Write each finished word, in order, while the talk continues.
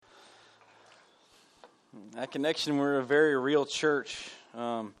At Connection, we're a very real church.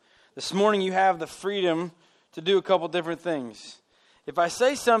 This morning you have the freedom to do a couple different things. If I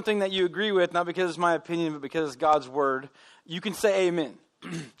say something that you agree with, not because it's my opinion, but because it's God's word, you can say amen.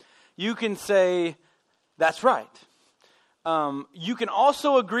 You can say, that's right. You can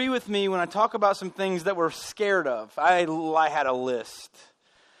also agree with me when I talk about some things that we're scared of. I had a list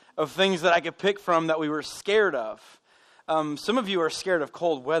of things that I could pick from that we were scared of. Some of you are scared of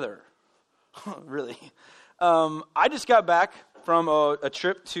cold weather. Really. I just got back from a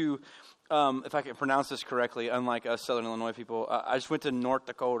trip to, if I can pronounce this correctly, unlike us Southern Illinois people, I just went to North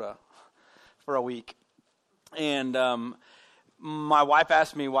Dakota for a week. And my wife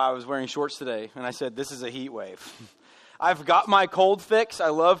asked me why I was wearing shorts today, and I said, this is a heat wave. I've got my cold fix. I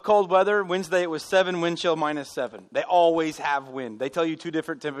love cold weather. Wednesday it was 7, wind chill -7. They always have wind. They tell you two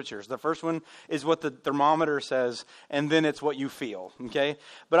different temperatures. The first one is what the thermometer says, and then it's what you feel, okay?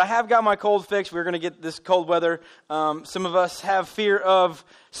 But I have got my cold fix. We're going to get this cold weather. Some of us have fear of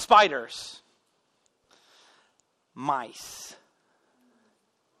spiders. Mice.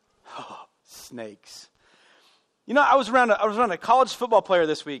 Oh, snakes. You know, I was around a college football player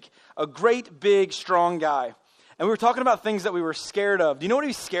this week, a great, big, strong guy. And we were talking about things that we were scared of. Do you know what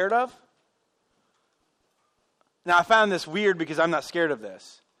he's scared of? Now, I found this weird because I'm not scared of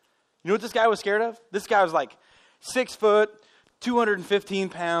this. You know what this guy was scared of? This guy was like 6 foot, 215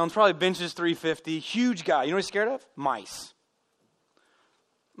 pounds, probably benches 350, huge guy. You know what he's scared of? Mice.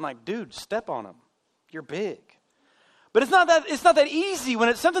 I'm like, dude, step on them. You're big. But it's not that easy when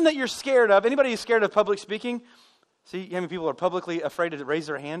it's something that you're scared of. Anybody who's scared of public speaking? See how many people are publicly afraid to raise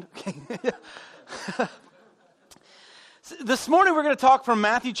their hand? This morning we're going to talk from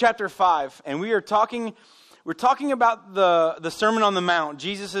Matthew chapter 5, and we're talking about the Sermon on the Mount.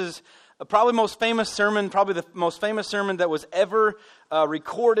 Jesus' probably most famous sermon, probably the most famous sermon that was ever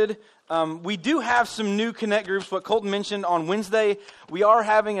recorded. We do have some new Connect groups. What Colton mentioned on Wednesday, we are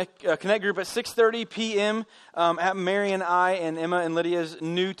having a Connect group at 6:30 p.m. At Mary and I and Emma and Lydia's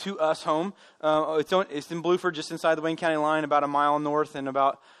new to us home. It's in Blueford, just inside the Wayne County line, about a mile north and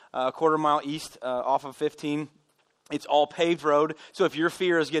about a quarter mile east off of 15. It's all paved road, so if your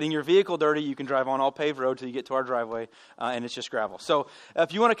fear is getting your vehicle dirty, you can drive on all paved road till you get to our driveway, and it's just gravel. So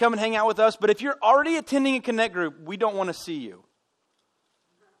if you want to come and hang out with us, but if you're already attending a Connect group, we don't want to see you.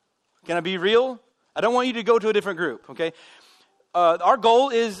 Can I be real? I don't want you to go to a different group, okay? Our goal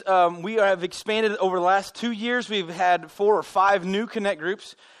is we have expanded over the last 2 years. We've had 4 or 5 new Connect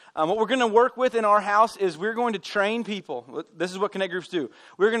groups. What we're going to work with in our house is we're going to train people. This is what Connect groups do.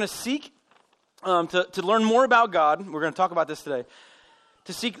 We're going to seek to learn more about God. We're going to talk about this today.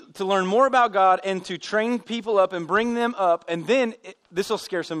 To learn more about God and to train people up and bring them up. And then, this will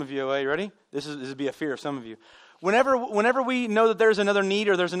scare some of you away. You ready? This will be a fear of some of you. Whenever we know that there's another need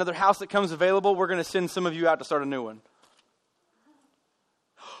or there's another house that comes available, we're going to send some of you out to start a new one.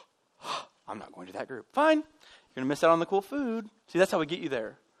 I'm not going to that group. Fine. You're going to miss out on the cool food. See, that's how we get you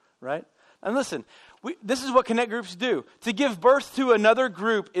there, right? And listen, this is what Connect groups do. To give birth to another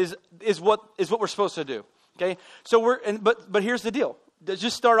group is what we're supposed to do. Okay, so but here's the deal.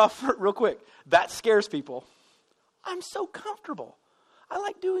 Just start off real quick. That scares people. I'm so comfortable. I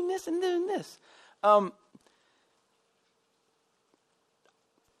like doing this and doing this.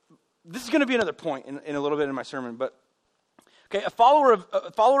 This is going to be another point in a little bit in my sermon, but. Okay, a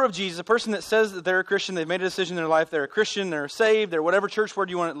follower of Jesus, a person that says that they're a Christian, they've made a decision in their life, they're a Christian, they're saved, they're whatever church word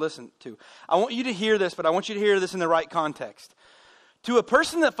you want to listen to. I want you to hear this, but I want you to hear this in the right context. To a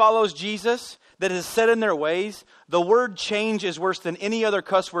person that follows Jesus, that is set in their ways, the word change is worse than any other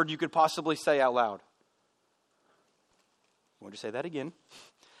cuss word you could possibly say out loud. I want you to say that again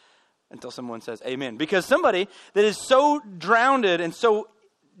until someone says amen. Because somebody that is so drowned and so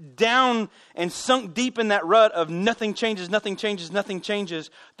down and sunk deep in that rut of nothing changes, nothing changes, nothing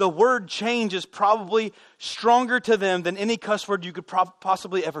changes, the word change is probably stronger to them than any cuss word you could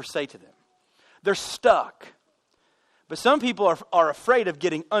possibly ever say to them. They're stuck. But some people are afraid of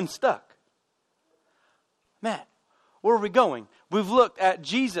getting unstuck. Matt, where are we going? We've looked at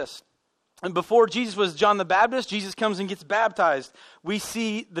Jesus. And before Jesus was John the Baptist, Jesus comes and gets baptized. We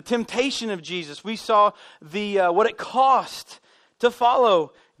see the temptation of Jesus. We saw what it cost to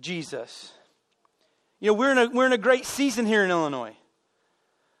follow Jesus. You know, we're in a great season here in Illinois.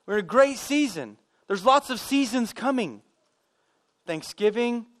 We're in a great season. There's lots of seasons coming.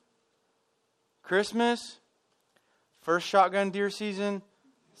 Thanksgiving, Christmas, first shotgun deer season,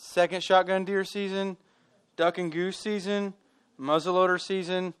 second shotgun deer season, duck and goose season, muzzleloader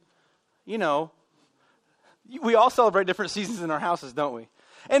season. You know, we all celebrate different seasons in our houses, don't we?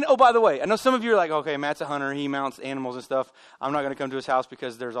 And oh, by the way, I know some of you are like, okay, Matt's a hunter. He mounts animals and stuff. I'm not going to come to his house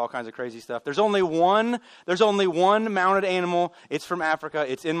because there's all kinds of crazy stuff. There's only one mounted animal. It's from Africa.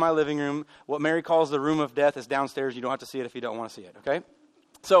 It's in my living room. What Mary calls the room of death is downstairs. You don't have to see it if you don't want to see it, okay?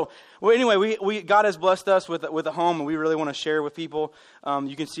 So, well, anyway, we God has blessed us with a home, and we really want to share with people.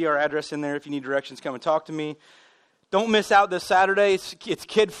 You can see our address in there. If you need directions, come and talk to me. Don't miss out this Saturday. It's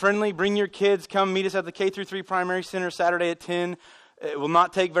kid-friendly. Bring your kids. Come meet us at the K-3 Primary Center Saturday at 10. It will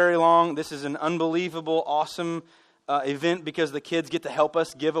not take very long. This is an unbelievable, awesome event because the kids get to help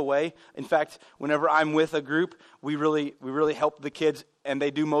us give away. In fact, whenever I'm with a group, we really help the kids, and they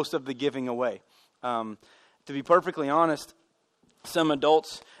do most of the giving away. To be perfectly honest, some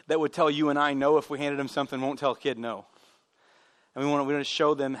adults that would tell you and I no if we handed them something won't tell a kid no. And we want to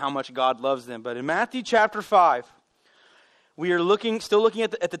show them how much God loves them. But in Matthew chapter 5, we are still looking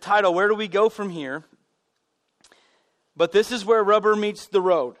at the title, where do we go from here? But this is where rubber meets the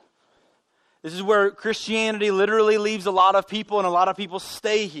road. This is where Christianity literally leaves a lot of people, and a lot of people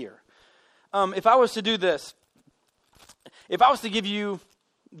stay here. If I was to do this, if I was to give you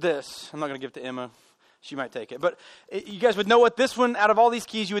this, I'm not going to give it to Emma. She might take it. But you guys would know what this one, out of all these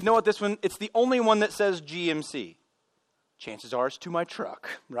keys, you would know what this one, it's the only one that says GMC. Chances are it's to my truck,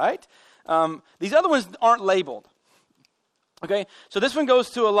 right? These other ones aren't labeled. Okay, so this one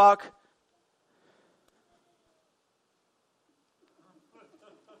goes to a lock.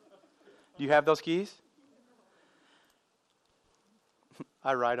 Do you have those keys?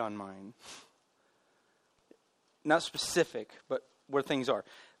 I write on mine. Not specific, but where things are.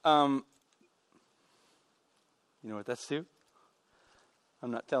 You know what that's to?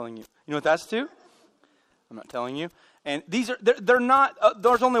 I'm not telling you. You know what that's to? I'm not telling you. And these are, they're not,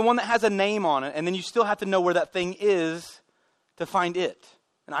 there's only one that has a name on it, and then you still have to know where that thing is to find it.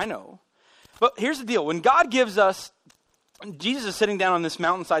 And I know. But here's the deal. When God gives us, Jesus is sitting down on this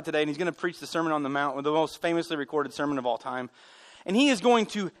mountainside today, and he's going to preach the Sermon on the Mount, the most famously recorded sermon of all time. And he is going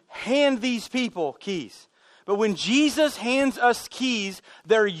to hand these people keys. But when Jesus hands us keys,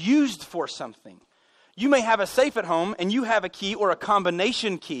 they're used for something. You may have a safe at home, and you have a key or a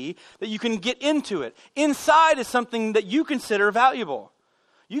combination key that you can get into it. Inside is something that you consider valuable.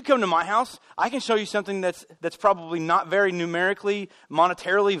 You come to my house, I can show you something that's probably not very numerically,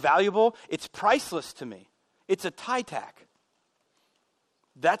 monetarily valuable. It's priceless to me. It's a tie tack.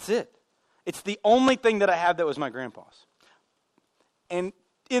 That's it. It's the only thing that I have that was my grandpa's. And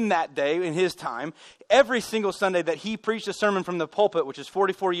in that day, in his time, every single Sunday that he preached a sermon from the pulpit, which is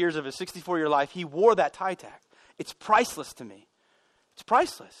 44 years of his 64-year life, he wore that tie tack. It's priceless to me. It's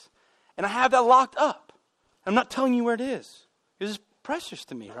priceless. And I have that locked up. I'm not telling you where it is. It's precious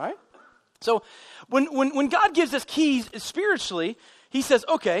to me, right? So when God gives us keys spiritually, he says,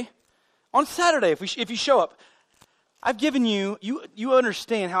 okay, on Saturday, if you show up, I've given you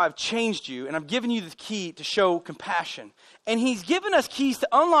understand how I've changed you, and I've given you the key to show compassion. And he's given us keys to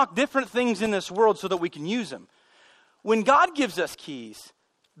unlock different things in this world so that we can use them. When God gives us keys,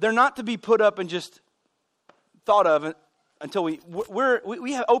 they're not to be put up and just thought of until we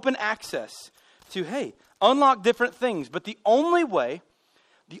have open access to, hey, unlock different things. But the only way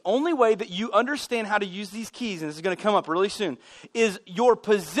that you understand how to use these keys, and this is going to come up really soon, is your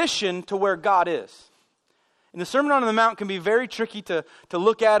position to where God is. And the Sermon on the Mount can be very tricky to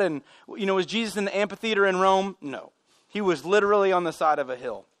look at. And, was Jesus in the amphitheater in Rome? No. He was literally on the side of a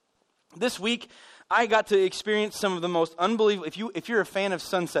hill. This week, I got to experience some of the most unbelievable, if you're a fan of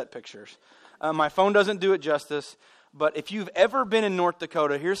sunset pictures, my phone doesn't do it justice, but if you've ever been in North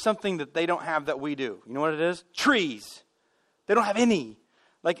Dakota, here's something that they don't have that we do. You know what it is? Trees. They don't have any.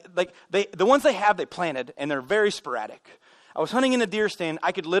 The ones they have, they planted, and they're very sporadic. I was hunting in a deer stand.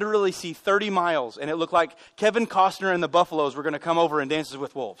 I could literally see 30 miles, and it looked like Kevin Costner and the Buffaloes were going to come over and Dances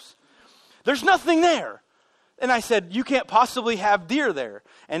with Wolves. There's nothing there. And I said, you can't possibly have deer there.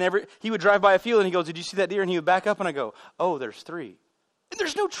 And he would drive by a field, and he goes, did you see that deer? And he would back up, and I go, oh, there's 3. And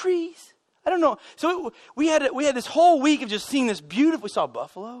there's no trees. I don't know. So we had this whole week of just seeing this beautiful. We saw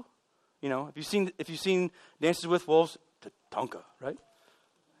buffalo. If you've seen Dances with Wolves, Tatanka, right?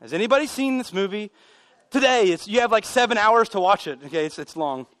 Has anybody seen this movie? Today, you have like 7 hours to watch it. Okay, it's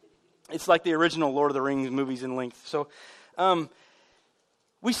long. It's like the original Lord of the Rings movies in length. So,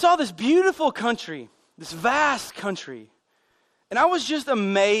 we saw this beautiful country, this vast country, and I was just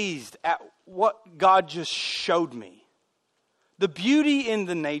amazed at what God just showed me. The beauty in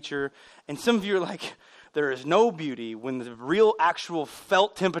the nature, and some of you are like, there is no beauty when the real actual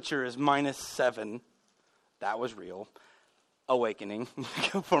felt temperature is -7. That was real. Awakening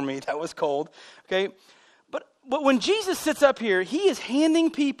for me. That was cold. Okay. But when Jesus sits up here, he is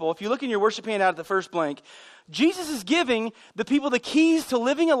handing people, if you look in your worship handout at the first blank, Jesus is giving the people the keys to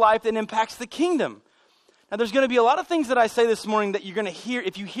living a life that impacts the kingdom. Now, there's going to be a lot of things that I say this morning that you're going to hear.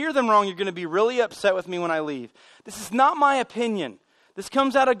 If you hear them wrong, you're going to be really upset with me when I leave. This is not my opinion. This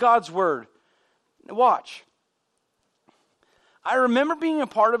comes out of God's word. Watch. I remember being a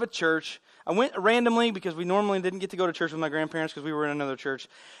part of a church. I went randomly because we normally didn't get to go to church with my grandparents because we were in another church.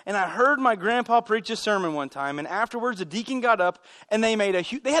 And I heard my grandpa preach a sermon one time. And afterwards, a deacon got up and they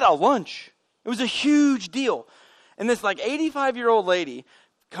had a lunch. It was a huge deal. And this 85-year-old lady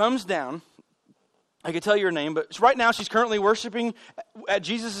comes down. I could tell you her name, but right now she's currently worshiping at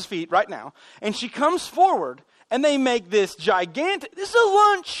Jesus' feet right now. And she comes forward and they make this gigantic, this is a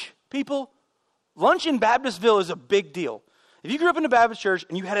lunch, people. Lunch in Baptistville is a big deal. If you grew up in a Baptist church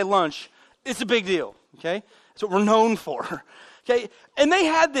and you had a lunch, it's a big deal, okay? That's what we're known for, okay? And they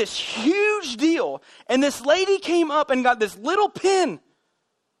had this huge deal, and this lady came up and got this little pin.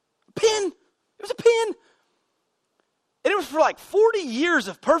 It was a pin. And it was for 40 years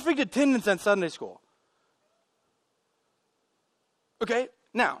of perfect attendance at Sunday school. Okay?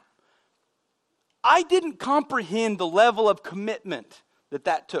 Now, I didn't comprehend the level of commitment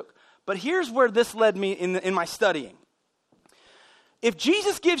that took. But here's where this led me in my studying. If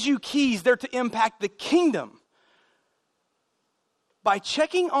Jesus gives you keys, they're to impact the kingdom. By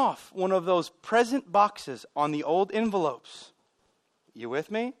checking off one of those present boxes on the old envelopes. You with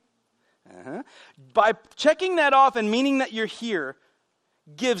me? Uh-huh. By checking that off and meaning that you're here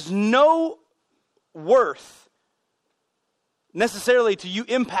gives no worth necessarily to you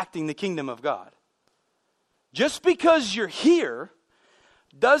impacting the kingdom of God. Just because you're here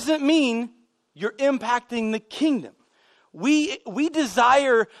doesn't mean you're impacting the kingdom. We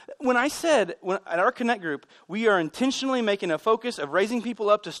desire, at our Connect group, we are intentionally making a focus of raising people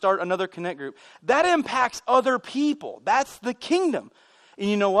up to start another Connect group. That impacts other people. That's the kingdom. And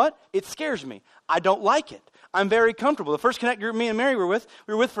you know what? It scares me. I don't like it. I'm very comfortable. The first Connect group me and Mary we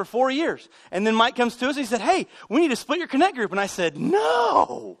were with for 4 years. And then Mike comes to us and he said, hey, we need to split your Connect group. And I said,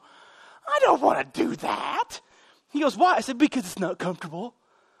 no, I don't want to do that. He goes, why? I said, because it's not comfortable.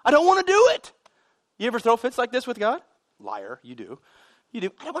 I don't want to do it. You ever throw fits like this with God? Liar, you do. You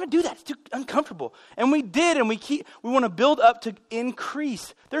do. I don't want to do that. It's too uncomfortable. And we did, and we want to build up to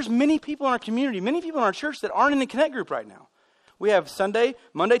increase. There's many people in our community, many people in our church that aren't in the Connect group right now. We have Sunday,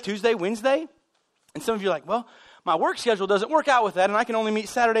 Monday, Tuesday, Wednesday. And some of you are like, well, my work schedule doesn't work out with that, and I can only meet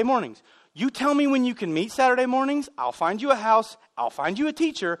Saturday mornings. You tell me when you can meet Saturday mornings, I'll find you a house, I'll find you a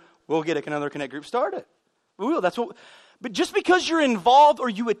teacher, we'll get another Connect group started. We will. But just because you're involved or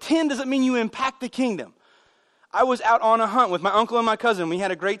you attend doesn't mean you impact the kingdom. I was out on a hunt with my uncle and my cousin. We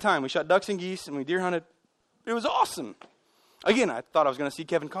had a great time. We shot ducks and geese, and we deer hunted. It was awesome. Again, I thought I was going to see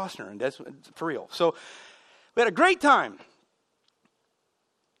Kevin Costner, and that's for real. So we had a great time.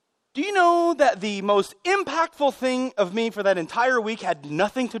 Do you know that the most impactful thing of me for that entire week had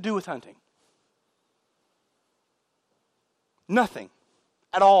nothing to do with hunting? Nothing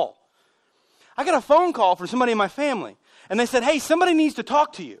at all. I got a phone call from somebody in my family. And they said, hey, somebody needs to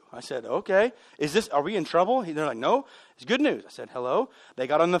talk to you. I said, okay. Are we in trouble? They're like, no, it's good news. I said, hello. They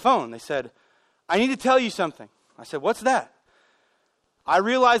got on the phone. They said, I need to tell you something. I said, what's that? I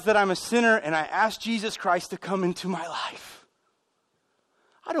realized that I'm a sinner and I asked Jesus Christ to come into my life.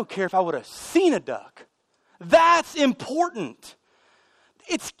 I don't care if I would have seen a duck. That's important.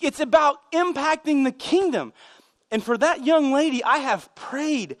 It's about impacting the kingdom. And for that young lady, I have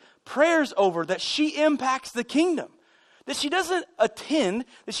prayed prayers over that she impacts the kingdom. That she doesn't attend,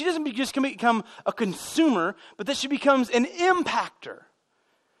 that she doesn't just become a consumer, but that she becomes an impactor.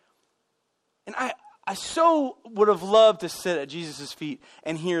 And I so would have loved to sit at Jesus' feet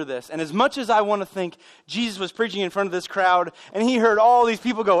and hear this. And as much as I want to think Jesus was preaching in front of this crowd, and he heard all these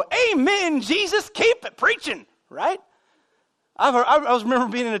people go, amen, Jesus, keep it preaching, right? I remember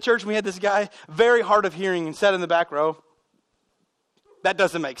being in a church and we had this guy, very hard of hearing, and sat in the back row. That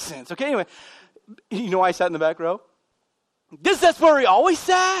doesn't make sense. Okay, anyway, you know why I sat in the back row? That's where he always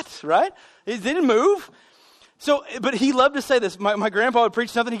sat, right? He didn't move. So, but he loved to say this. My grandpa would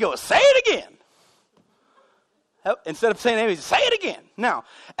preach something. He'd go, say it again. Instead of saying amen, he'd say it again. Now,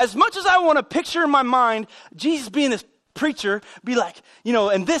 as much as I want to picture in my mind Jesus being this preacher, be like,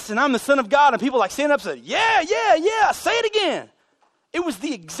 and I'm the Son of God, and people like stand up and say, yeah, say it again. It was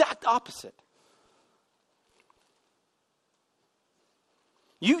the exact opposite.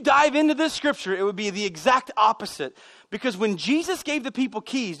 You dive into this scripture, it would be the exact opposite. Because when Jesus gave the people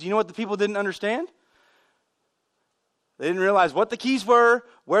keys, do you know what the people didn't understand? They didn't realize what the keys were,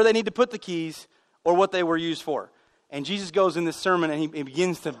 where they need to put the keys, or what they were used for. And Jesus goes in this sermon and he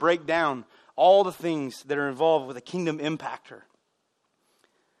begins to break down all the things that are involved with a kingdom impactor.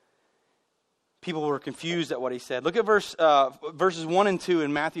 People were confused at what he said. Look at verses 1 and 2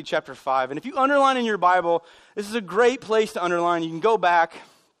 in Matthew chapter 5. And if you underline in your Bible, this is a great place to underline. You can go back.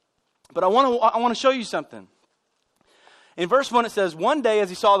 But I want to show you something. In verse 1 it says, one day as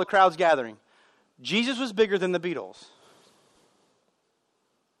he saw the crowds gathering, Jesus was bigger than the Beatles.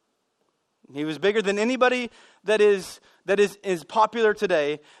 He was bigger than anybody that is popular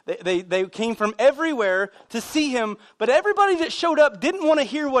today. They came from everywhere to see him, but everybody that showed up didn't want to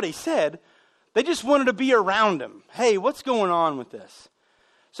hear what he said. They just wanted to be around him. Hey, what's going on with this?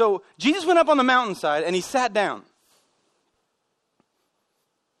 So Jesus went up on the mountainside and he sat down.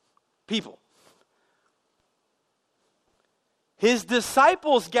 People. His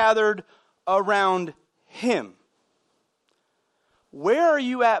disciples gathered around him. Where are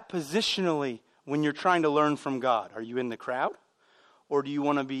you at positionally when you're trying to learn from God? Are you in the crowd? Or do you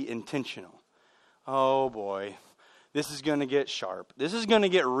want to be intentional? Oh boy, this is going to get sharp. This is going to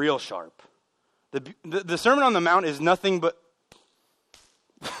get real sharp. The Sermon on the Mount is nothing but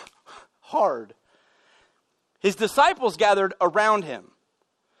hard. His disciples gathered around him.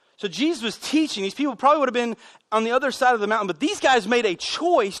 So Jesus was teaching. These people probably would have been on the other side of the mountain, but these guys made a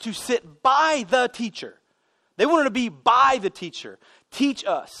choice to sit by the teacher. They wanted to be by the teacher. Teach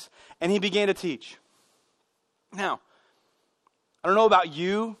us. And he began to teach. Now, I don't know about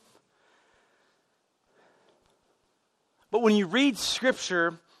you, but when you read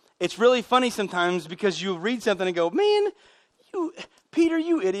Scripture, it's really funny sometimes because you read something and go, man, Peter,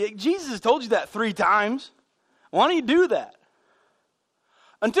 you idiot. Jesus told you that 3 times. Why don't you do that?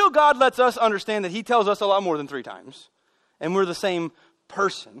 Until God lets us understand that he tells us a lot more than 3 times. And we're the same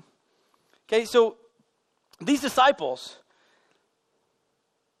person. Okay, so these disciples,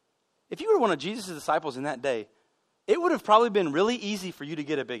 if you were one of Jesus' disciples in that day, it would have probably been really easy for you to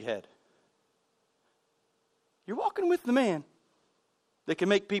get a big head. You're walking with the man that can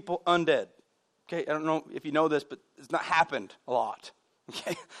make people undead. Okay, I don't know if you know this, but it's not happened a lot.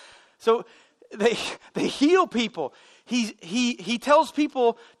 Okay, so they heal people. He tells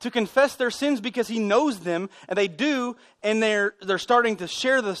people to confess their sins because he knows them, and they do, and they're starting to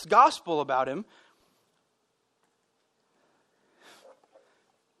share this gospel about him.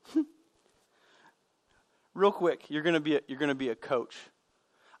 Real quick, you're gonna be a coach.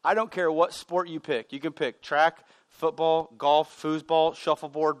 I don't care what sport you pick. You can pick track, football, golf, foosball,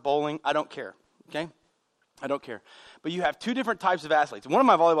 shuffleboard, bowling. I don't care. Okay? I don't care. But you have 2 different types of athletes. One of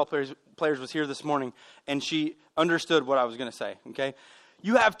my volleyball players was here this morning, and she understood what I was going to say. Okay?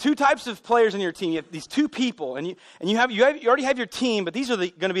 You have 2 types of players in your team. You have these 2 people, and you already have your team, but these are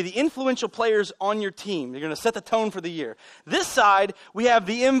going to be the influential players on your team. They're going to set the tone for the year. This side, we have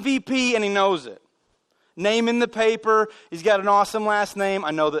the MVP, and he knows it. Name in the paper. He's got an awesome last name.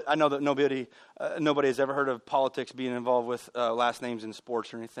 I know that nobody has ever heard of politics being involved with last names in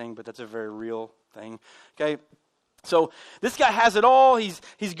sports or anything, but that's a very real thing. Okay, so this guy has it all. He's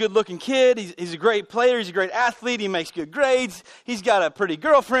a good-looking kid. He's a great player. He's a great athlete. He makes good grades. He's got a pretty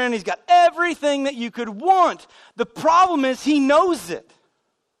girlfriend. He's got everything that you could want. The problem is he knows it.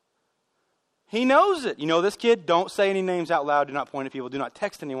 He knows it. You know this kid? Don't say any names out loud. Do not point at people. Do not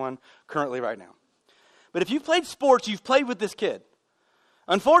text anyone currently right now. But if you've played sports, you've played with this kid.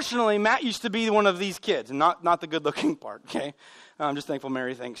 Unfortunately, Matt used to be one of these kids, and not the good-looking part, okay? I'm just thankful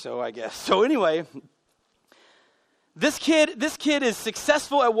Mary thinks so, I guess. So anyway, this kid is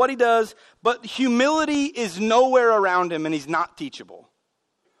successful at what he does, but humility is nowhere around him, and he's not teachable.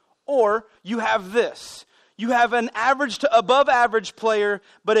 Or you have this. You have an average to above average player,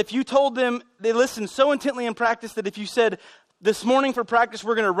 but if you told them, they listen so intently in practice that if you said, this morning for practice,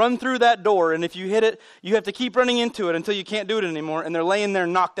 we're going to run through that door, and if you hit it, you have to keep running into it until you can't do it anymore, and they're laying there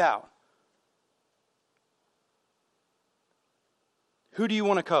knocked out. Who do you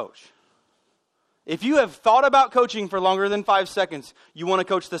want to coach? If you have thought about coaching for longer than 5 seconds, you want to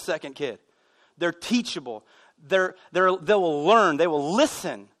coach the second kid. They're teachable. They will learn. They will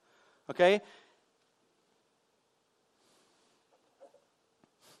listen. Okay?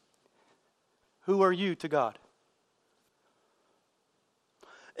 Who are you to God?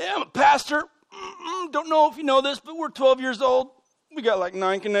 Yeah, I'm a pastor. Don't know if you know this, but we're 12 years old. We got like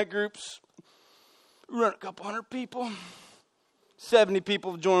 9 connect groups. We run a couple hundred people. 70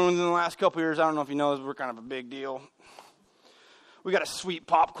 people have joined within the last couple years. I don't know if you know this, we're kind of a big deal. We got a sweet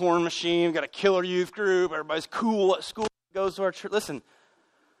popcorn machine. We got a killer youth group. Everybody's cool at school. Goes to our church. Listen,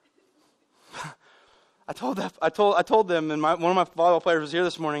 I told them, and one of my volleyball players was here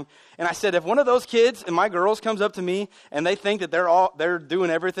this morning, and I said, if one of those kids and my girls comes up to me and they think that they're doing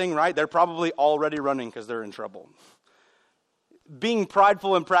everything right, they're probably already running because they're in trouble. being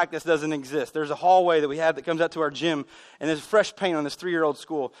prideful in practice doesn't exist. There's a hallway that we have that comes out to our gym, and there's fresh paint on this 3-year-old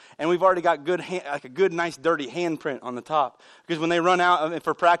school, and we've already got a good, nice, dirty handprint on the top. Because when they run out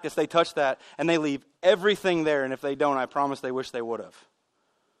for practice, they touch that, and they leave everything there, and if they don't, I promise they wish they would have.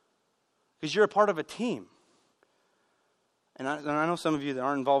 Because you're a part of a team. And I know some of you that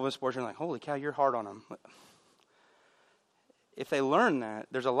aren't involved in sports, you're like, holy cow, you're hard on them. If they learn that,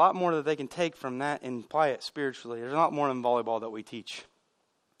 there's a lot more that they can take from that and apply it spiritually. There's a lot more in volleyball that we teach.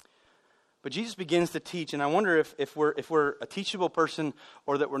 But Jesus begins to teach, and I wonder if we're a teachable person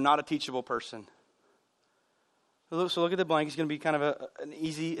or that we're not a teachable person. So look at the blank. It's going to be kind of an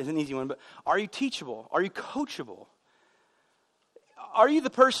easy one. But are you teachable? Are you coachable? Are you the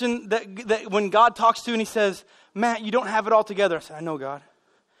person that when God talks to you and he says, Matt, you don't have it all together. I said, I know, God.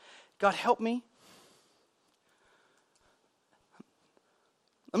 God, help me.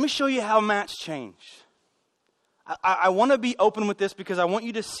 Let me show you how Matt's changed. I want to be open with this because I want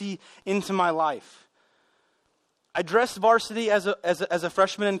you to see into my life. I dressed varsity as a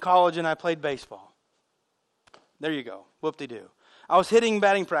freshman in college, and I played baseball. There you go. Whoop-de-doo. I was hitting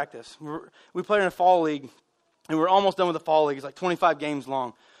batting practice. We played in a fall league, and we're almost done with the fall league. It's like 25 games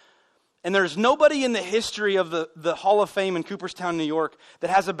long. And there's nobody in the history of the Hall of Fame in Cooperstown, New York, that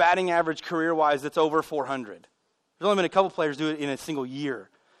has a batting average career-wise that's over 400. There's only been a couple players do it in a single year.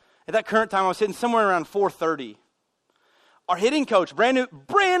 At that current time, I was hitting somewhere around 430. Our hitting coach,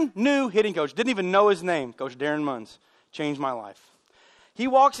 brand new hitting coach, didn't even know his name, Coach Darren Munns, changed my life. He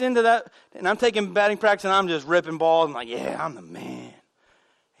walks into that, and I'm taking batting practice, and I'm just ripping balls. I'm like, yeah, I'm the man.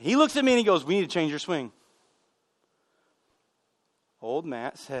 He looks at me, and he goes, we need to change your swing. Old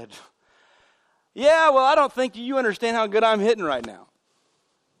Matt said, yeah, well, I don't think you understand how good I'm hitting right now.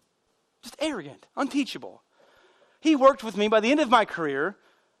 Just arrogant, unteachable. He worked with me. By the end of my career,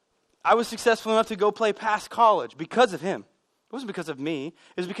 I was successful enough to go play past college because of him. It wasn't because of me.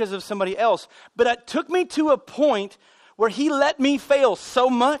 It was because of somebody else. But it took me to a point where he let me fail so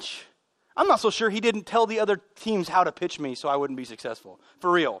much. I'm not so sure he didn't tell the other teams how to pitch me so I wouldn't be successful.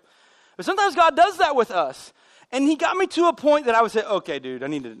 For real. But sometimes God does that with us. And he got me to a point that I would say, okay, dude, I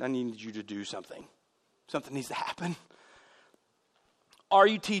need you to do something. Something needs to happen. Are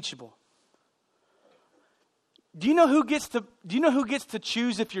you teachable? Do you know who gets to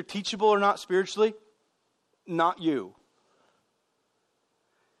choose if you're teachable or not spiritually? Not you.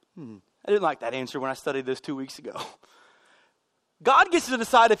 I didn't like that answer when I studied this 2 weeks ago. God gets to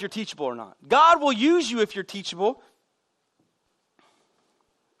decide if you're teachable or not. God will use you if you're teachable.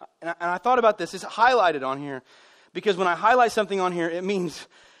 And I thought about this. It's highlighted on here. Because when I highlight something on here,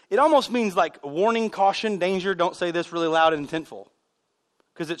 it almost means like warning, caution, danger. Don't say this really loud and intentful.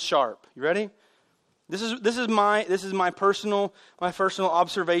 Because it's sharp. You ready? This is my personal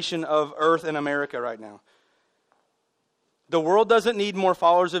observation of Earth and America right now. The world doesn't need more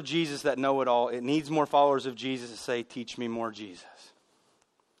followers of Jesus that know it all. It needs more followers of Jesus to say, teach me more Jesus.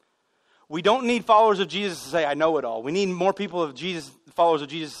 We don't need followers of Jesus to say, I know it all. We need more people of Jesus, followers of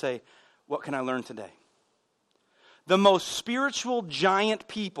Jesus to say, what can I learn today? The most spiritual giant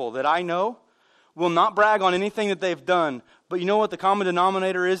people that I know will not brag on anything that they've done. But you know what the common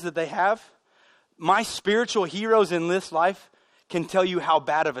denominator is that they have? My spiritual heroes in this life can tell you how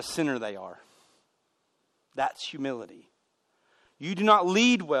bad of a sinner they are. That's humility. You do not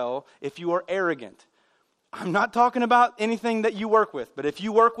lead well if you are arrogant. I'm not talking about anything that you work with, but if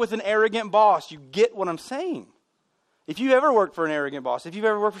you work with an arrogant boss, you get what I'm saying. If you ever worked for an arrogant boss, if you've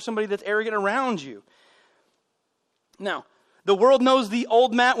ever worked for somebody that's arrogant around you. Now, the world knows the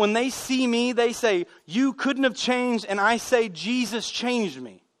old Matt. When they see me, they say, you couldn't have changed, and I say, Jesus changed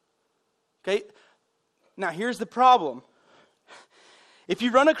me. Okay? Now, here's the problem. If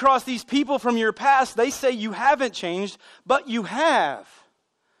you run across these people from your past, they say you haven't changed, but you have.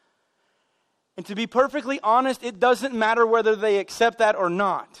 And to be perfectly honest, it doesn't matter whether they accept that or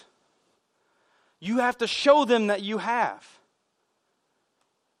not. You have to show them that you have.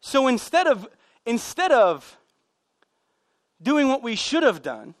 So instead of doing what we should have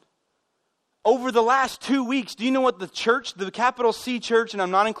done, over the last 2 weeks, do you know what the church, the capital C church, and I'm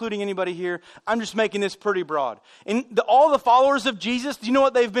not including anybody here, I'm just making this pretty broad. And all the followers of Jesus, do you know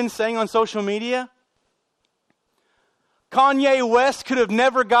what they've been saying on social media? Kanye West could have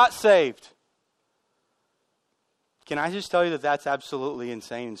never got saved. Can I just tell you that that's absolutely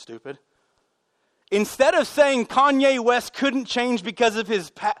insane and stupid? Instead of saying Kanye West couldn't change because of his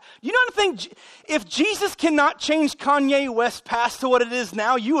past, you know what I think? If Jesus cannot change Kanye West's past to what it is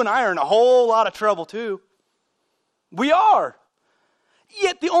now, you and I are in a whole lot of trouble too. We are.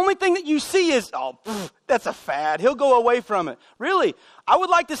 Yet the only thing that you see is, that's a fad. He'll go away from it. Really, I would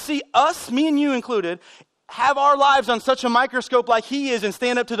like to see us, me and you included, have our lives on such a microscope like he is and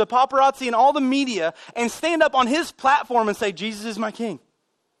stand up to the paparazzi and all the media and stand up on his platform and say, Jesus is my king?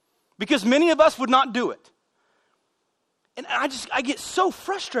 Because many of us would not do it. And I get so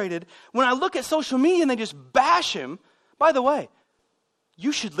frustrated when I look at social media and they just bash him. By the way,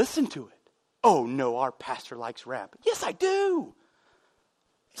 you should listen to it. Oh no, our pastor likes rap. Yes, I do.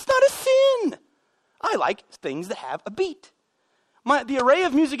 It's not a sin. I like things that have a beat. The array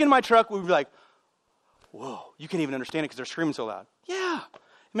of music in my truck would be like, whoa, you can't even understand it because they're screaming so loud. Yeah,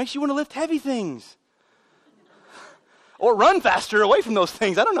 it makes you want to lift heavy things. Or run faster away from those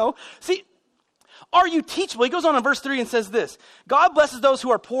things. I don't know. See, are you teachable? He goes on in verse 3 and says this. God blesses those who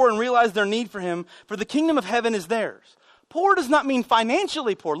are poor and realize their need for him, for the kingdom of heaven is theirs. Poor does not mean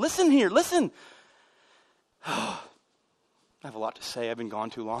financially poor. Listen here, listen. I have a lot to say. I've been gone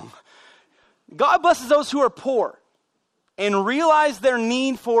too long. God blesses those who are poor and realize their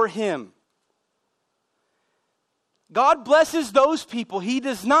need for him. God blesses those people. He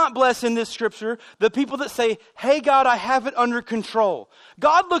does not bless in this scripture the people that say, hey God, I have it under control.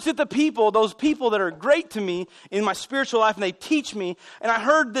 God looks at the people, those people that are great to me in my spiritual life, and they teach me. And I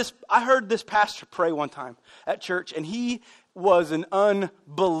heard this pastor pray one time at church, and he was an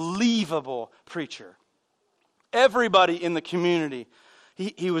unbelievable preacher. Everybody in the community,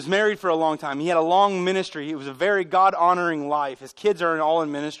 he was married for a long time. He had a long ministry. It was a very God-honoring life. His kids are all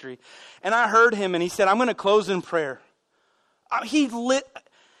in ministry. And I heard him, and he said, I'm going to close in prayer. If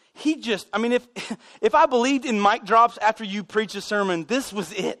I believed in mic drops after you preach a sermon, this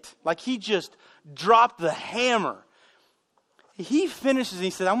was it. Like he just dropped the hammer. He finishes and he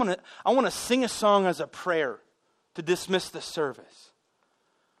said, I want to sing a song as a prayer to dismiss the service.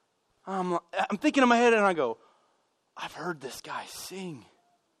 I'm thinking in my head and I go, I've heard this guy sing.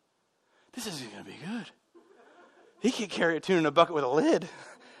 This isn't going to be good. He could carry a tune in a bucket with a lid.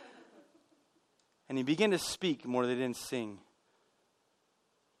 And he began to speak more than he didn't sing.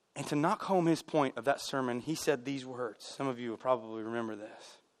 And to knock home his point of that sermon, he said these words. Some of you will probably remember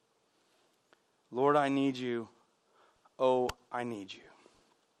this. Lord, I need you. Oh, I need you.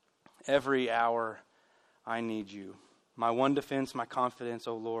 Every hour, I need you. My one defense, my confidence,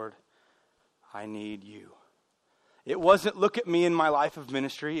 oh Lord, I need you. It wasn't look at me in my life of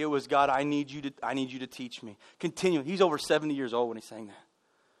ministry. It was God, I need you to teach me. Continue. He's over 70 years old when he sang that.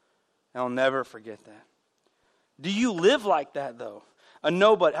 And I'll never forget that. Do you live like that though? A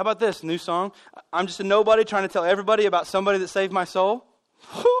nobody. How about this new song? I'm just a nobody trying to tell everybody about somebody that saved my soul.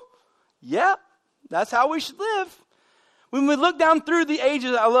 Yeah, that's how we should live. When we look down through the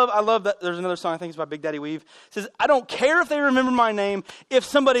ages, I love that. There's another song, I think it's by Big Daddy Weave. It says, I don't care if they remember my name. If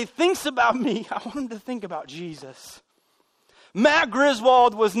somebody thinks about me, I want them to think about Jesus. Matt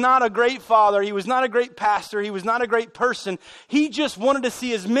Griswold was not a great father. He was not a great pastor. He was not a great person. He just wanted to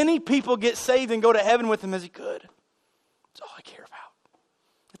see as many people get saved and go to heaven with him as he could. That's all I care about.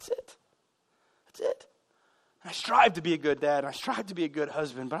 That's it. That's it. And I strive to be a good dad. And I strive to be a good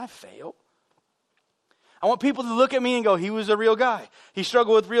husband, but I fail. I want people to look at me and go, he was a real guy. He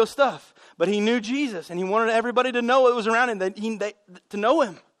struggled with real stuff. But he knew Jesus, and he wanted everybody to know what was around him, to know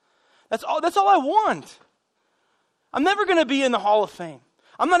him. That's all I want. I'm never going to be in the Hall of Fame.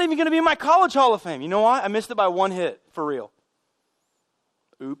 I'm not even going to be in my college Hall of Fame. You know why? I missed it by one hit, for real.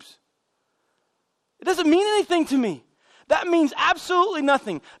 Oops. It doesn't mean anything to me. That means absolutely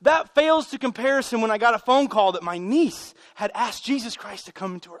nothing. That fails to comparison when I got a phone call that my niece had asked Jesus Christ to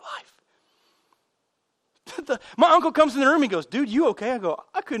come into her life. My uncle comes in the room, he goes, dude, you okay? I go,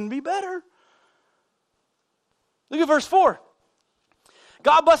 I couldn't be better. Look at verse 4.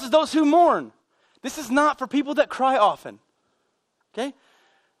 God blesses those who mourn. This is not for people that cry often. Okay?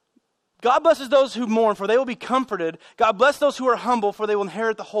 God blesses those who mourn, for they will be comforted. God bless those who are humble, for they will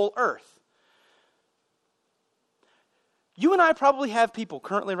inherit the whole earth. You and I probably have people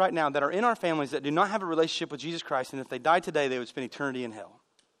currently right now that are in our families that do not have a relationship with Jesus Christ, and if they died today, they would spend eternity in hell.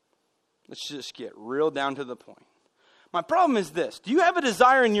 Let's just get real down to the point. My problem is this. Do you have a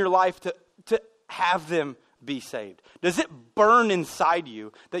desire in your life to have them be saved? Does it burn inside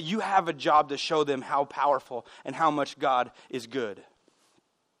you that you have a job to show them how powerful and how much God is good?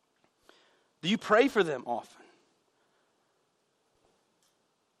 Do you pray for them often?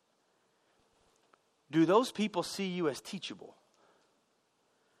 Do those people see you as teachable?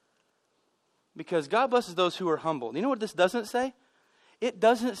 Because God blesses those who are humble. You know what this doesn't say? It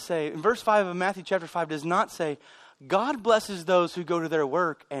doesn't say, in verse 5 of Matthew chapter 5 does not say, God blesses those who go to their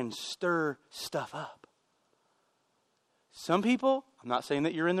work and stir stuff up. Some people, I'm not saying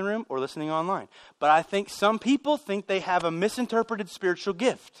that you're in the room or listening online, but I think some people think they have a misinterpreted spiritual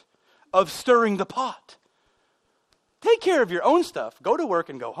gift of stirring the pot. Take care of your own stuff. Go to work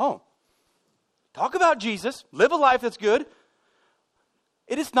and go home. talk about Jesus, live a life that's good.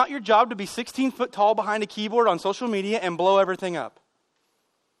 It is not your job to be 16 foot tall behind a keyboard on social media and blow everything up.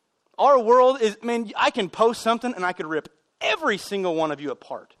 Our world is, man, I can post something and I could rip every single one of you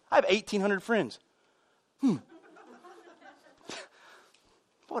apart. I have 1,800 friends.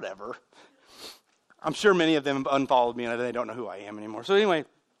 Whatever. I'm sure many of them unfollowed me and they don't know who I am anymore. So anyway,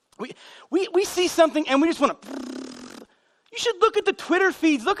 we see something and we just want to... You should look at the Twitter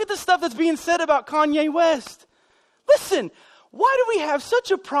feeds. Look at the stuff that's being said about Kanye West. Listen, why do we have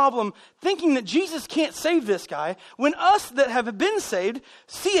such a problem thinking that Jesus can't save this guy when us that have been saved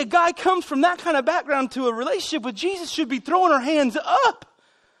see a guy comes from that kind of background to a relationship with Jesus should be throwing our hands up,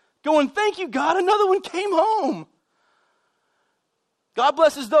 going, thank you, God, another one came home. God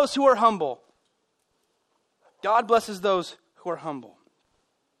blesses those who are humble. God blesses those who are humble.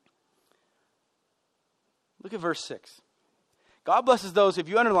 Look at verse 6. God blesses those, if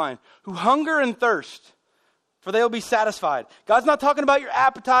you underline, who hunger and thirst, for they will be satisfied. God's not talking about your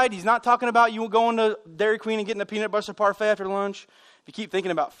appetite. He's not talking about you going to Dairy Queen and getting a peanut butter parfait after lunch. If you keep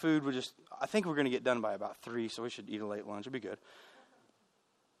thinking about food, I think we're going to get done by about 3, so we should eat a late lunch. It'll be good.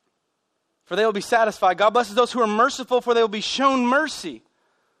 For they will be satisfied. God blesses those who are merciful, for they will be shown mercy.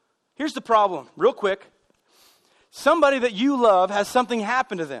 Here's the problem, real quick. Somebody that you love has something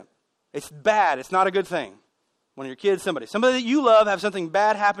happen to them. It's bad. It's not a good thing. One of your kids, somebody that you love, have something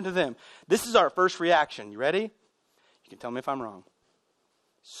bad happen to them. This is our first reaction. You ready? You can tell me if I'm wrong.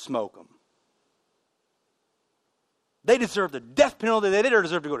 Smoke them. They deserve the death penalty. They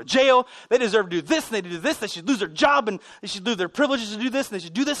deserve to go to jail. They deserve to do this and they do this. They should lose their job and they should lose their privileges to do this and they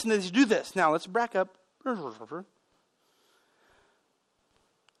should do this and they should do this. Now let's back up.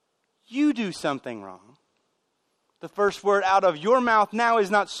 You do something wrong. The first word out of your mouth now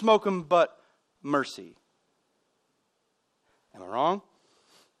is not smoke them, but mercy. Am I wrong?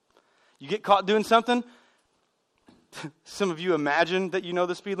 You get caught doing something? Some of you imagine that you know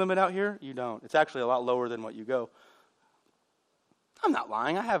the speed limit out here. You don't. It's actually a lot lower than what you go. I'm not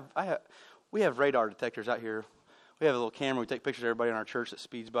lying. We have radar detectors out here. We have a little camera. We take pictures of everybody in our church that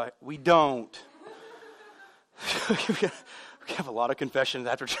speeds by. We don't. We have a lot of confessions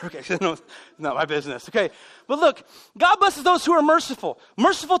after church. Okay, no, it's not my business. Okay, but look, God blesses those who are merciful.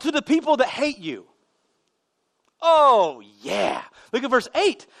 Merciful to the people that hate you. Oh, yeah. Look at verse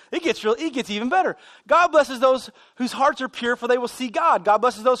 8. It gets even better. God blesses those whose hearts are pure, for they will see God. God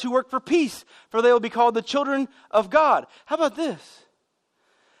blesses those who work for peace, for they will be called the children of God. How about this?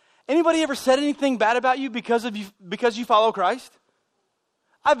 Anybody ever said anything bad about you because you follow Christ?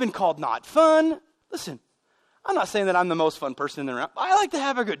 I've been called not fun. Listen, I'm not saying that I'm the most fun person in the room. I like to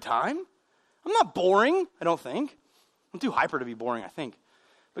have a good time. I'm not boring, I don't think. I'm too hyper to be boring, I think.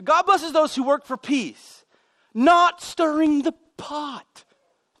 But God blesses those who work for peace, not stirring the pot.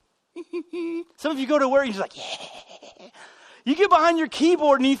 Some of you go to work and you're just like, yeah. You get behind your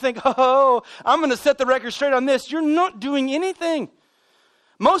keyboard and you think, oh, I'm going to set the record straight on this. You're not doing anything.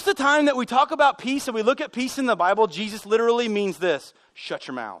 Most of the time that we talk about peace and we look at peace in the Bible, Jesus literally means this: shut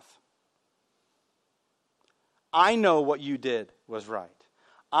your mouth. I know what you did was right.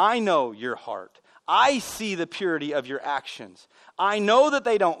 I know your heart. I see the purity of your actions. I know that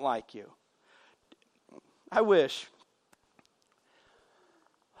they don't like you. I wish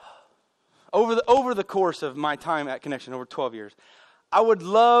over the course of my time at Connection, over 12 years, I would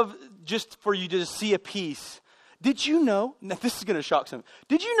love just for you to see a piece. Did you know, now this is going to shock some,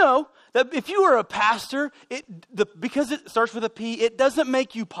 did you know that if you were a pastor, because it starts with a P, it doesn't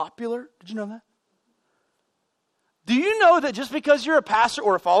make you popular? Did you know that? Do you know that just because you're a pastor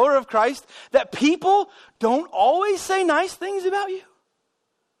or a follower of Christ, that people don't always say nice things about you?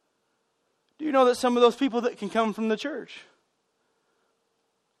 Do you know that some of those people that can come from the church,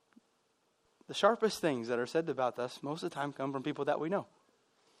 the sharpest things that are said about us most of the time come from people that we know,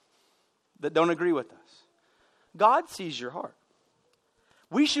 that don't agree with us? God sees your heart.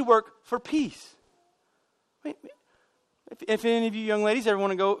 We should work for peace. If any of you young ladies ever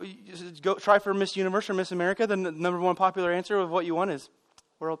want to go try for Miss Universe or Miss America, then the number one popular answer of what you want is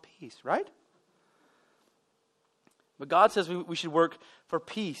world peace, right? But God says we should work for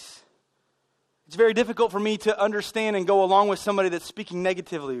peace. It's very difficult for me to understand and go along with somebody that's speaking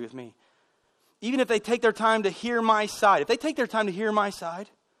negatively with me. Even if they take their time to hear my side. If they take their time to hear my side,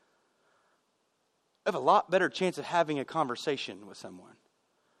 I have a lot better chance of having a conversation with someone.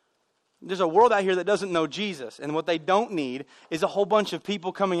 There's a world out here that doesn't know Jesus, and what they don't need is a whole bunch of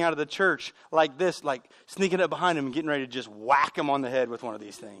people coming out of the church like this, like sneaking up behind them and getting ready to just whack them on the head with one of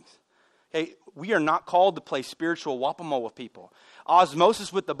these things. Okay, we are not called to play spiritual whack-a-mole with people.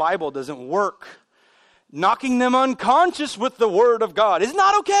 Osmosis with the Bible doesn't work. Knocking them unconscious with the Word of God is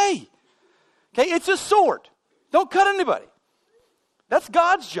not okay. Okay, it's a sword. Don't cut anybody. That's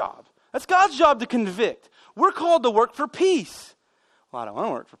God's job. That's God's job to convict. We're called to work for peace. Well, I don't want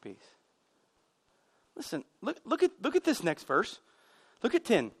to work for peace. Listen, look at this next verse. Look at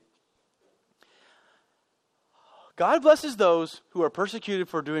 10. God blesses those who are persecuted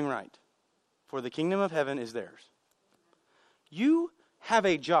for doing right, for the kingdom of heaven is theirs. You have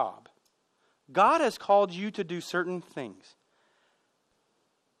a job. God has called you to do certain things.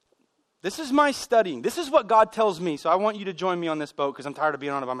 This is my studying. This is what God tells me. So I want you to join me on this boat because I'm tired of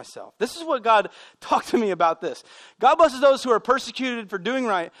being on it by myself. This is what God talked to me about this. God blesses those who are persecuted for doing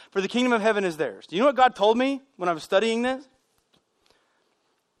right, for the kingdom of heaven is theirs. Do you know what God told me when I was studying this?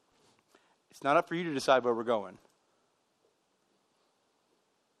 It's not up for you to decide where we're going.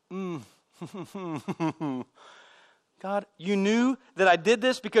 God, you knew that I did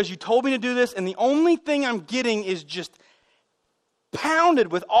this because you told me to do this, and the only thing I'm getting is just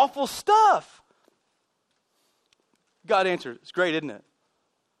pounded with awful stuff. God answered, it's great, isn't it?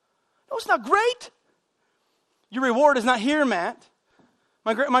 No, it's not great. Your reward is not here, Matt.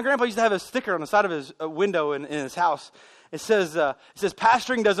 My grandpa used to have a sticker on the side of his window in his house. It says,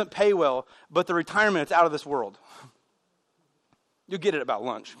 pastoring doesn't pay well, but the retirement, it's out of this world. You'll get it about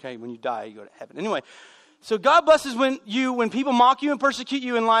lunch, okay? When you die, you go to heaven. Anyway, so God blesses when people mock you and persecute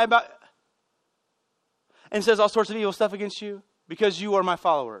you and lie about, and says all sorts of evil stuff against you because you are my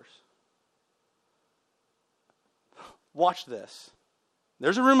followers. Watch this.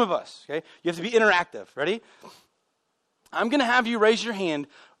 There's a room of us, okay? You have to be interactive. Ready? I'm going to have you raise your hand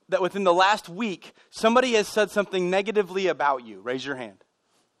that within the last week, somebody has said something negatively about you. Raise your hand.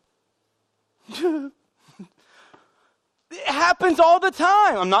 It happens all the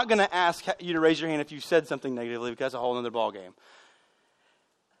time. I'm not going to ask you to raise your hand if you said something negatively because that's a whole other ball game.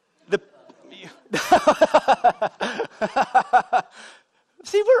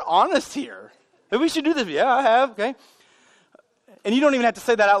 See, we're honest here. Maybe we should do this. Yeah, I have. Okay. And you don't even have to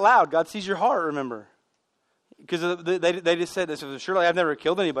say that out loud. God sees your heart, remember. Because they just said this. Surely I've never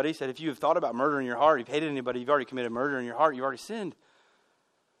killed anybody. He said, if you have thought about murder in your heart, you've hated anybody, you've already committed murder in your heart, you've already sinned.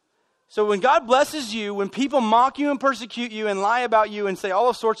 So when God blesses you, when people mock you and persecute you and lie about you and say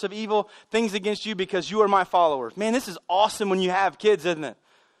all sorts of evil things against you because you are my followers. Man, this is awesome when you have kids, isn't it?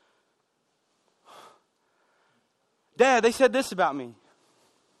 Dad, they said this about me.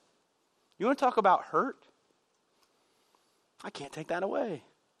 You want to talk about hurt? I can't take that away.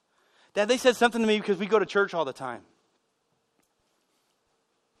 Dad, they said something to me because we go to church all the time.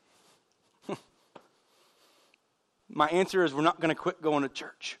 My answer is we're not going to quit going to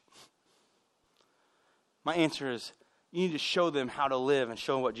church. My answer is you need to show them how to live and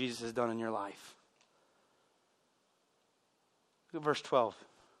show them what Jesus has done in your life. Look at verse 12.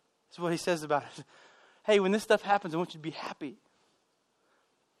 This is what he says about it. Hey, when this stuff happens, I want you to be happy.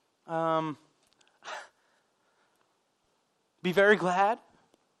 Be very glad,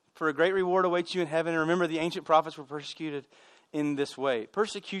 for a great reward awaits you in heaven. And remember, the ancient prophets were persecuted in this way.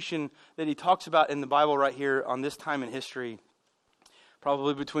 Persecution that he talks about in the Bible right here on this time in history,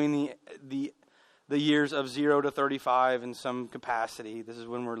 probably between the years of 0 to 35 in some capacity. This is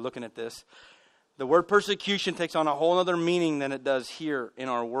when we're looking at this. The word persecution takes on a whole other meaning than it does here in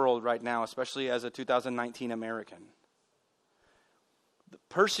our world right now, especially as a 2019 American. The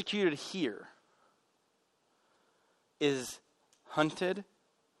persecuted here is hunted,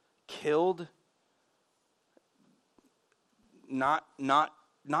 killed, not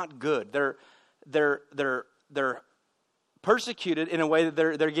good. They're persecuted in a way that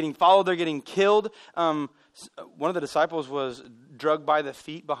they're getting followed, they're getting killed. One of the disciples was dragged by the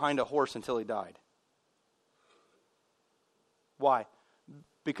feet behind a horse until he died. Why?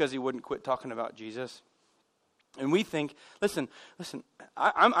 Because he wouldn't quit talking about Jesus. And we think, listen,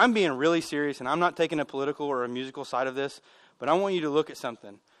 I'm being really serious, and I'm not taking a political or a musical side of this, but I want you to look at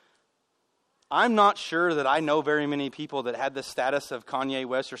something. I'm not sure that I know very many people that had the status of Kanye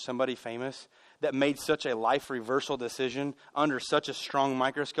West or somebody famous that made such a life reversal decision under such a strong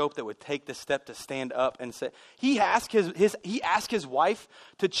microscope that would take the step to stand up and say, he asked his wife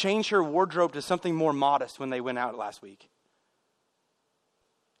to change her wardrobe to something more modest when they went out last week.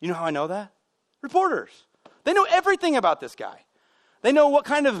 You know how I know that? Reporters. They know everything about this guy. They know what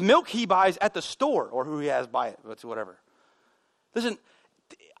kind of milk he buys at the store or who he has buy it, whatever. Listen,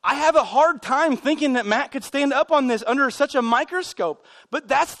 I have a hard time thinking that Matt could stand up on this under such a microscope, but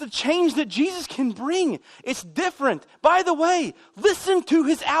that's the change that Jesus can bring. It's different. By the way, listen to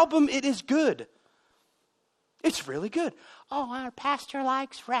his album. It is good. It's really good. Oh, our pastor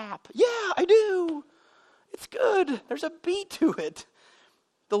likes rap. Yeah, I do. It's good. There's a beat to it.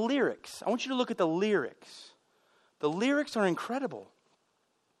 The lyrics. I want you to look at the lyrics. The lyrics are incredible.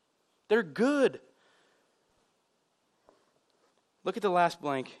 They're good. Look at the last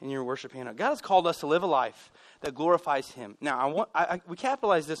blank in your worship handout. God has called us to live a life that glorifies Him. Now, we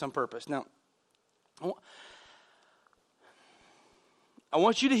capitalize this on purpose. Now, I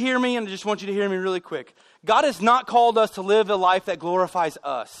want you to hear me, and I just want you to hear me really quick. God has not called us to live a life that glorifies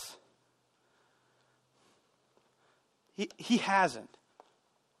us. He hasn't.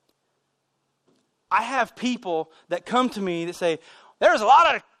 I have people that come to me that say, there's a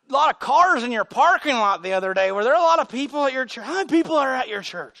lot of cars in your parking lot the other day. Were there a lot of people at your church? How many people are at your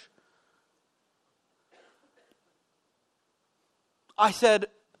church? I said,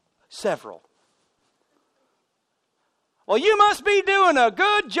 several. Well, you must be doing a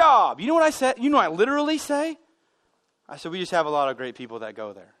good job. You know what I said? You know what I literally say? I said, we just have a lot of great people that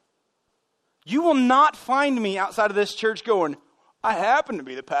go there. You will not find me outside of this church going, I happen to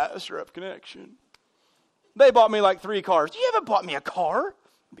be the pastor of Connection. They bought me like 3 cars. You haven't bought me a car.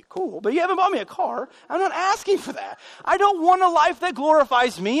 It'd be cool, but you haven't bought me a car. I'm not asking for that. I don't want a life that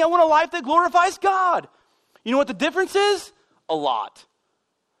glorifies me. I want a life that glorifies God. You know what the difference is? A lot.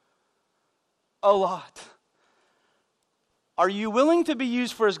 A lot. Are you willing to be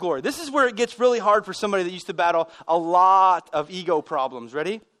used for His glory? This is where it gets really hard for somebody that used to battle a lot of ego problems.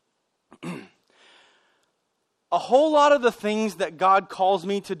 Ready? A whole lot of the things that God calls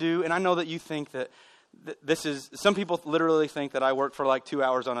me to do, and I know that you think that this is, some people literally think that I work for like 2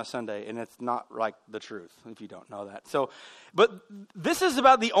 hours on a Sunday, and it's not like the truth, if you don't know that. So, but this is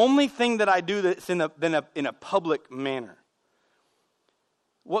about the only thing that I do that's in a public manner.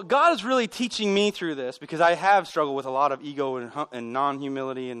 What God is really teaching me through this, because I have struggled with a lot of ego and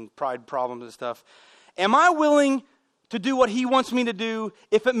non-humility and pride problems and stuff, am I willing to do what He wants me to do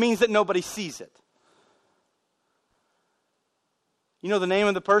if it means that nobody sees it? You know the name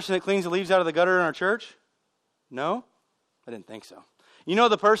of the person that cleans the leaves out of the gutter in our church? No? I didn't think so. You know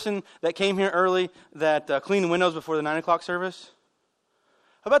the person that came here early that cleaned the windows before the 9 o'clock service?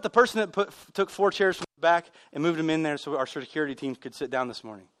 How about the person that took 4 chairs from the back and moved them in there so our security team could sit down this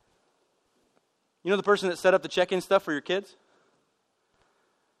morning? You know the person that set up the check-in stuff for your kids?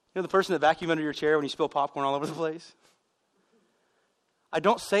 You know the person that vacuumed under your chair when you spill popcorn all over the place? I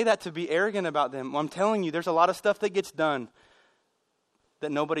don't say that to be arrogant about them. I'm telling you, there's a lot of stuff that gets done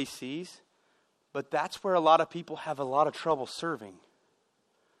that nobody sees, but that's where a lot of people have a lot of trouble serving.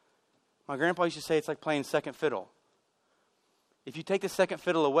 My grandpa used to say it's like playing second fiddle. If you take the second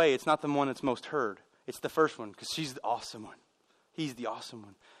fiddle away, it's not the one that's most heard. It's the first one, because she's the awesome one. He's the awesome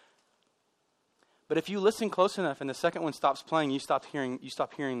one. But if you listen close enough and the second one stops playing, you stop hearing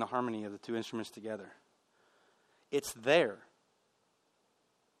the harmony of the 2 instruments together. It's there,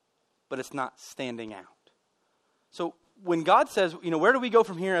 but it's not standing out. So when God says, where do we go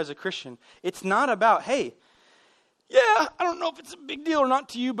from here as a Christian? It's not about, hey, yeah, I don't know if it's a big deal or not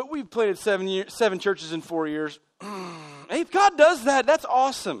to you, but we've planted 7 churches in 4 years. Hey, if God does that, that's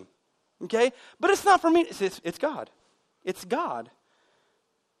awesome. Okay? But it's not for me. It's God. It's God.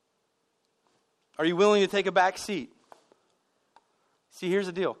 Are you willing to take a back seat? See, here's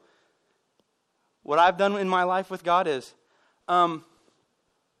the deal. What I've done in my life with God is, I'll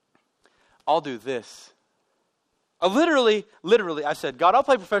do this. Literally, I said, God, I'll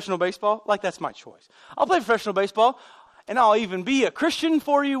play professional baseball. Like, that's my choice. I'll play professional baseball, and I'll even be a Christian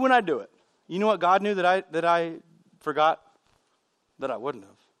for you when I do it. You know what God knew that I forgot? That I wouldn't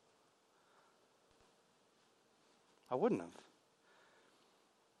have. I wouldn't have.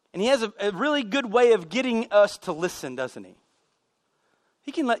 And He has a really good way of getting us to listen, doesn't He?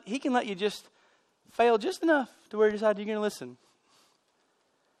 He can let you just fail just enough to where you decide you're going to listen.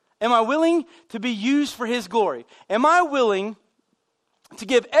 Am I willing to be used for His glory? Am I willing to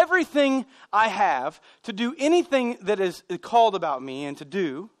give everything I have to do anything that is called about me and to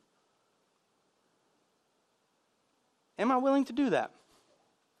do? Am I willing to do that?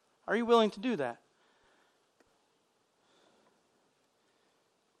 Are you willing to do that?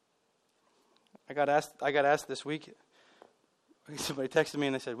 I got asked this week. Somebody texted me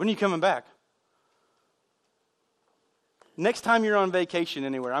and they said, "When are you coming back?" Next time you're on vacation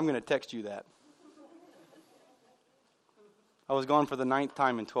anywhere, I'm going to text you that. I was gone for the 9th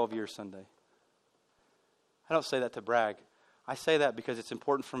time in 12 years Sunday. I don't say that to brag. I say that because it's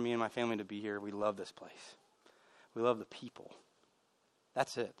important for me and my family to be here. We love this place. We love the people.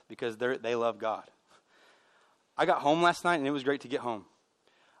 That's it, because they love God. I got home last night, and it was great to get home.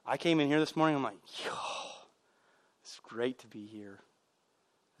 I came in here this morning, I'm like, yo, it's great to be here,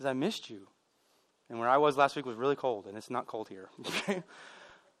 because I missed you. And where I was last week was really cold, and it's not cold here.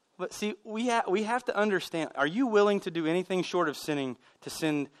 But see, we have to understand, are you willing to do anything short of sinning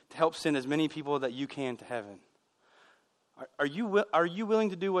to help send as many people that you can to heaven? Are you willing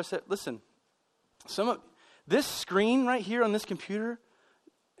to do what's said? Listen, this screen right here on this computer,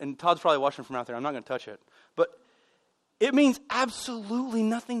 and Todd's probably watching from out there. I'm not going to touch it. But it means absolutely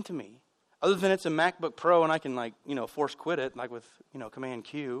nothing to me. Other than it's a MacBook Pro and I can force quit it with Command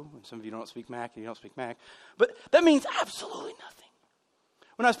Q. And some of you don't speak Mac and you don't speak Mac. But that means absolutely nothing.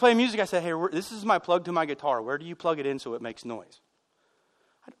 When I was playing music, I said, hey, this is my plug to my guitar. Where do you plug it in so it makes noise?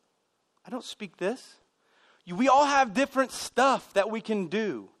 I don't speak this. We all have different stuff that we can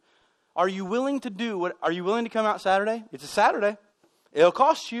do. Are you willing to do what? Are you willing to come out Saturday? It's a Saturday. It'll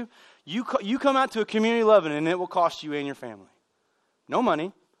cost you. You come out to a community loving and it will cost you and your family. No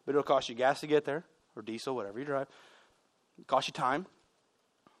money, but it'll cost you gas to get there, or diesel, whatever you drive. It'll cost you time.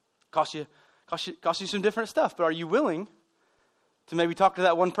 Cost you some different stuff. But are you willing to maybe talk to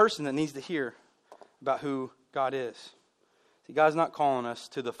that one person that needs to hear about who God is? See, God's not calling us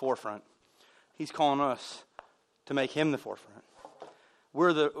to the forefront. He's calling us to make Him the forefront.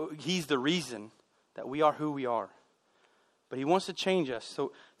 He's the reason that we are who we are. But He wants to change us.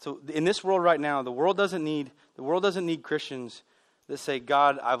 So in this world right now, the world doesn't need Christians that say,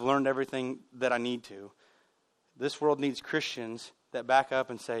 God, I've learned everything that I need to. This world needs Christians that back up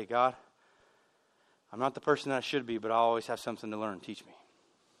and say, God, I'm not the person that I should be, but I always have something to learn. Teach me.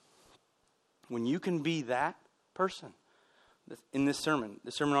 When you can be that person in this sermon,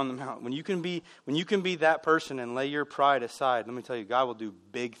 the Sermon on the Mount, when you can be that person and lay your pride aside, let me tell you, God will do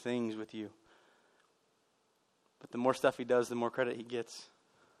big things with you. But the more stuff He does, the more credit He gets.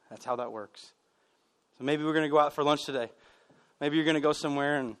 That's how that works. So maybe we're going to go out for lunch today. Maybe you're going to go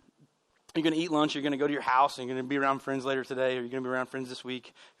somewhere and you're going to eat lunch. You're going to go to your house and you're going to be around friends later today, or you're going to be around friends this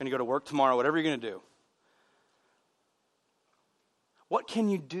week. You're going to go to work tomorrow, whatever you're going to do. What can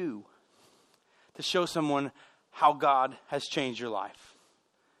you do to show someone how God has changed your life?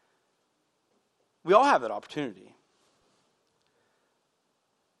 We all have that opportunity.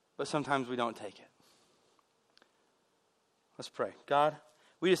 But sometimes we don't take it. Let's pray. God,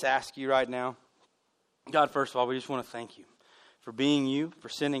 we just ask you right now. God, first of all, we just want to thank you for being you, for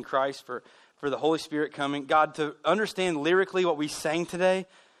sending Christ, for the Holy Spirit coming. God, to understand lyrically what we sang today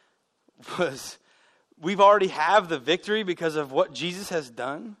was we've already have the victory because of what Jesus has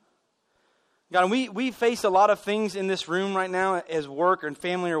done. God, we face a lot of things in this room right now as work and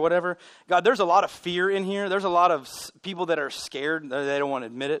family or whatever. God, there's a lot of fear in here. There's a lot of people that are scared. They don't want to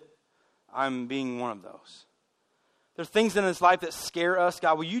admit it. I'm being one of those. There's things in this life that scare us.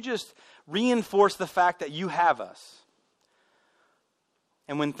 God, will you just reinforce the fact that you have us?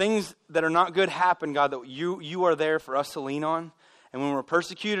 And when things that are not good happen, God, that you are there for us to lean on. And when we're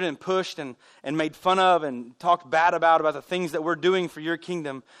persecuted and pushed and made fun of and talked bad about the things that we're doing for your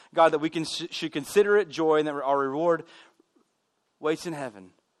kingdom, God, that we should consider it joy and that our reward waits in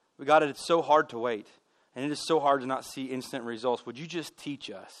heaven. But God, it's so hard to wait. And it is so hard to not see instant results. Would you just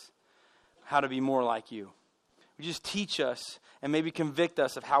teach us how to be more like you? Would you just teach us and maybe convict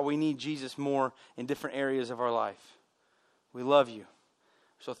us of how we need Jesus more in different areas of our life? We love you.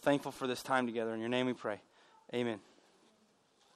 We're so thankful for this time together. In your name we pray. Amen.